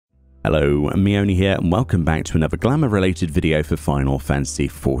Hello, Meoni here, and welcome back to another glamour-related video for Final Fantasy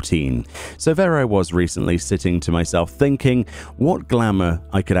XIV. So there I was recently sitting to myself thinking what glamour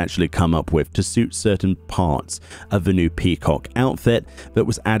I could actually come up with to suit certain parts of the new Peacock outfit that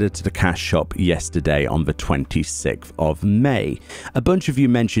was added to the cash shop yesterday on the 26th of May. A bunch of you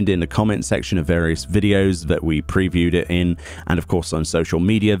mentioned in the comment section of various videos that we previewed it in, and of course on social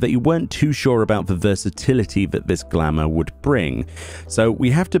media, that you weren't too sure about the versatility that this glamour would bring. So we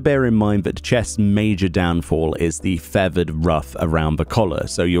have to bear in mind that the chest's major downfall is the feathered ruff around the collar,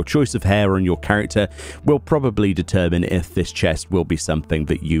 so your choice of hair on your character will probably determine if this chest will be something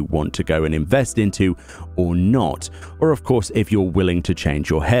that you want to go and invest into or not, or of course if you're willing to change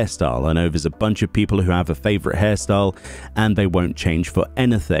your hairstyle. I know there's a bunch of people who have a favorite hairstyle and they won't change for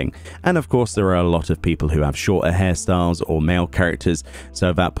anything, and of course there are a lot of people who have shorter hairstyles or male characters,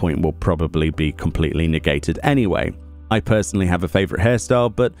 so that point will probably be completely negated anyway. I personally have a favorite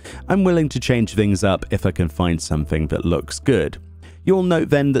hairstyle, but I'm willing to change things up if I can find something that looks good. You'll note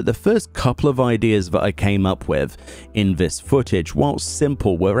then that the first couple of ideas that I came up with in this footage, while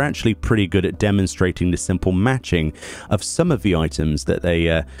simple, were actually pretty good at demonstrating the simple matching of some of the items that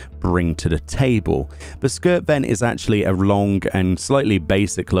they bring to the table. The skirt then is actually a long and slightly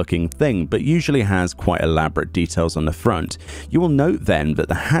basic looking thing, but usually has quite elaborate details on the front. You will note then that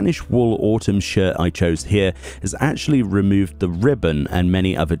the Hannish wool autumn shirt I chose here has actually removed the ribbon and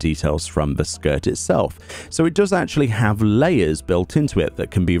many other details from the skirt itself. So it does actually have layers built into it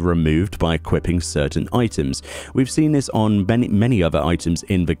that can be removed by equipping certain items. We've seen this on many other items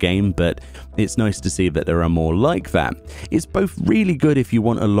in the game, but it's nice to see that there are more like that. It's both really good if you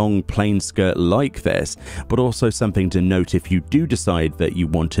want a long plain skirt like this, but also something to note if you do decide that you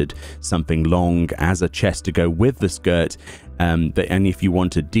wanted something long as a chest to go with the skirt, and if you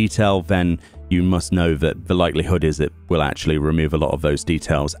want a detail, then you must know that the likelihood is it will actually remove a lot of those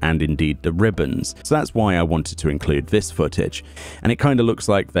details and indeed the ribbons. So that's why I wanted to include this footage. And it kind of looks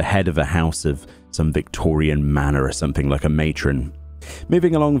like the head of a house of some Victorian manor or something, like a matron.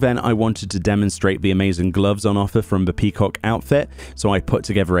 Moving along then, I wanted to demonstrate the amazing gloves on offer from the Peacock outfit, so I put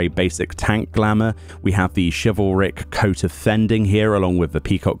together a basic tank glamour. We have the chivalric coat of fending here along with the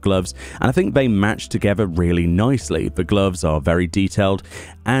Peacock gloves, and I think they match together really nicely. The gloves are very detailed,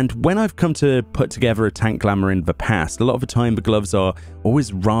 and when I've come to put together a tank glamour in the past, a lot of the time the gloves are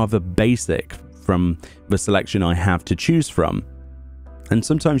always rather basic from the selection I have to choose from. And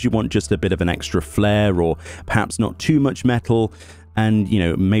sometimes you want just a bit of an extra flair, or perhaps not too much metal, and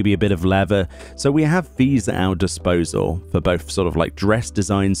maybe a bit of leather. So we have these at our disposal for both sort of like dress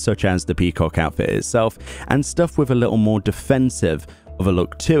designs such as the Peacock outfit itself, and stuff with a little more defensive of a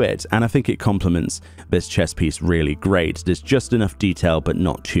look to it, and I think it complements this chest piece really great. There's just enough detail but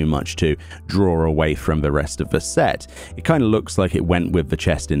not too much to draw away from the rest of the set. It kind of looks like it went with the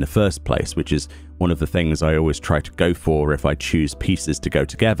chest in the first place, which is one of the things I always try to go for if I choose pieces to go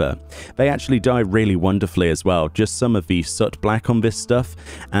together. They actually dye really wonderfully as well. Just some of the soot black on this stuff,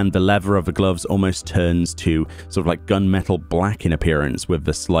 and the leather of the gloves almost turns to sort of like gunmetal black in appearance with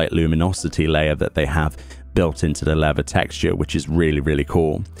the slight luminosity layer that they have built into the leather texture, which is really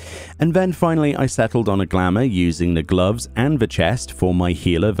cool. And then finally I settled on a glamour using the gloves and the chest for my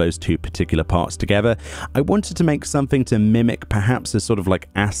healer, those two particular parts together. I wanted to make something to mimic perhaps a sort of like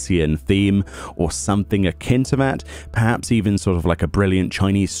ASEAN theme or something akin to that, perhaps even sort of like a brilliant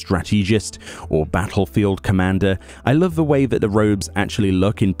Chinese strategist or battlefield commander. I love the way that the robes actually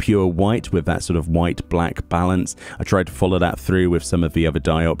look in pure white with that sort of white-black balance. I tried to follow that through with some of the other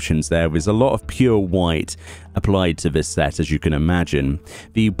dye options there. There's a lot of pure white applied to this set, as you can imagine.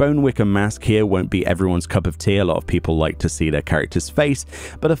 The bone wicker mask here won't be everyone's cup of tea. A lot of people like to see their character's face,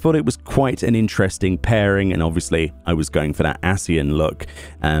 but I thought it was quite an interesting pairing, and obviously I was going for that ASEAN look,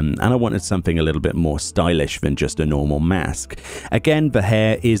 and I wanted something a little bit more stylish than just a normal mask. Again, the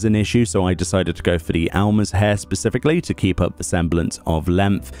hair is an issue, so I decided to go for the Alma's hair specifically to keep up the semblance of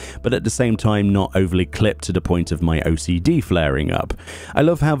length, but at the same time not overly clipped to the point of my OCD flaring up. I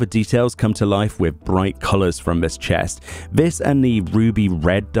love how the details come to life with bright colors from this chest. This and the ruby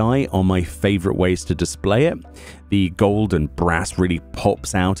red dye are my favorite ways to display it. The gold and brass really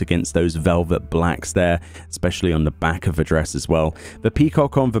pops out against those velvet blacks there, especially on the back of the dress as well. The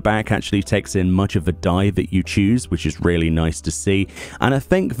peacock on the back actually takes in much of the dye that you choose, which is really nice to see. And I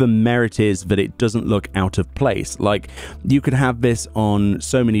think the merit is that it doesn't look out of place. Like, you could have this on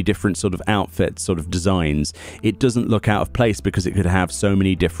so many different sort of outfits, sort of designs. It doesn't look out of place because it could have so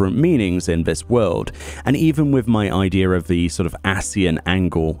many different meanings in this world. And even with my idea of the sort of ASEAN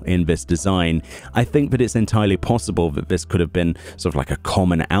angle in this design, I think that it's entirely possible possible that this could have been sort of like a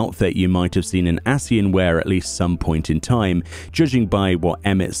common outfit you might have seen an Ascian wear at least some point in time, judging by what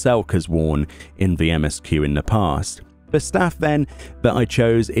Emmett Selk has worn in the MSQ in the past. The staff then that I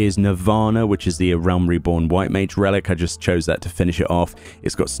chose is Nirvana, which is the Realm Reborn White Mage relic. I just chose that to finish it off.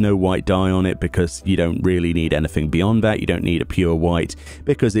 It's got Snow White dye on it because you don't really need anything beyond that. You don't need a pure white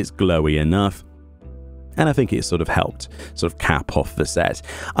because it's glowy enough. And I think it sort of helped sort of cap off the set.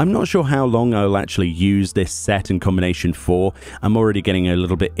 I'm not sure how long I'll actually use this set in combination for. I'm already getting a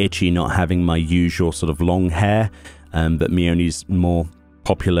little bit itchy not having my usual sort of long hair that Meoni's more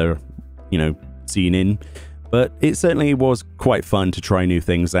popular, you know, seen in. But it certainly was quite fun to try new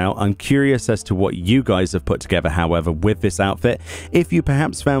things out. I'm curious as to what you guys have put together, however, with this outfit. If you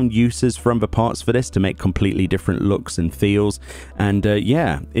perhaps found uses from the parts for this to make completely different looks and feels. And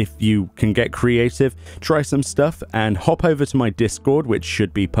yeah, if you can get creative, try some stuff and hop over to my Discord, which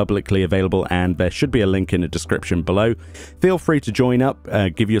should be publicly available, and there should be a link in the description below. Feel free to join up,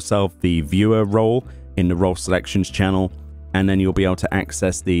 give yourself the viewer role in the role selections channel, and then you'll be able to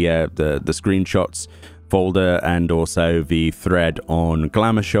access the screenshots folder and also the thread on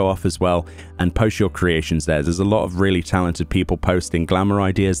Glamour Show Off as well, and post your creations there. There's a lot of really talented people posting glamour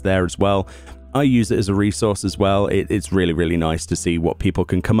ideas there as well. I use it as a resource as well. It's really, really nice to see what people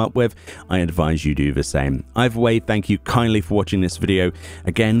can come up with. I advise you do the same. Either way, thank you kindly for watching this video.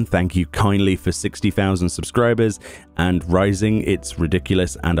 Again, thank you kindly for 60,000 subscribers and rising. It's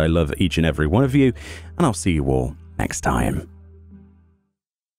ridiculous, and I love each and every one of you, and I'll see you all next time.